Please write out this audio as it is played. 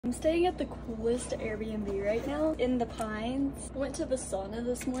I'm staying at the coolest Airbnb right now in the Pines. Went to the sauna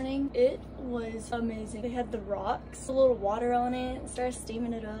this morning. It was amazing. They had the rocks, a little water on it, started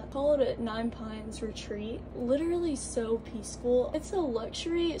steaming it up. Called it Nine Pines Retreat. Literally so peaceful. It's a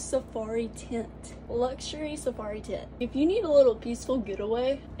luxury safari tent. Luxury safari tent. If you need a little peaceful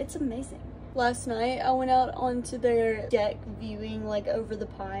getaway, it's amazing. Last night, I went out onto their deck viewing like over the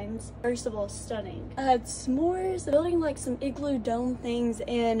pines. First of all, stunning. I had s'mores, building like some igloo dome things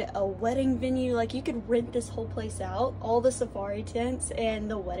and a wedding venue. Like you could rent this whole place out, all the safari tents and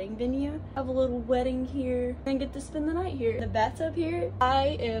the wedding venue. Have a little wedding here and get to spend the night here. The bathtub here,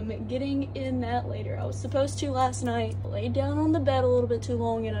 I am getting in that later. I was supposed to last night, laid down on the bed a little bit too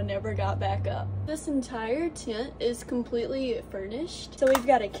long and I never got back up. This entire tent is completely furnished. So we've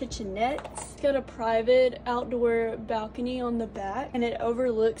got a kitchenette. It's got a private outdoor balcony on the back and it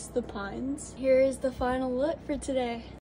overlooks the pines. Here is the final look for today.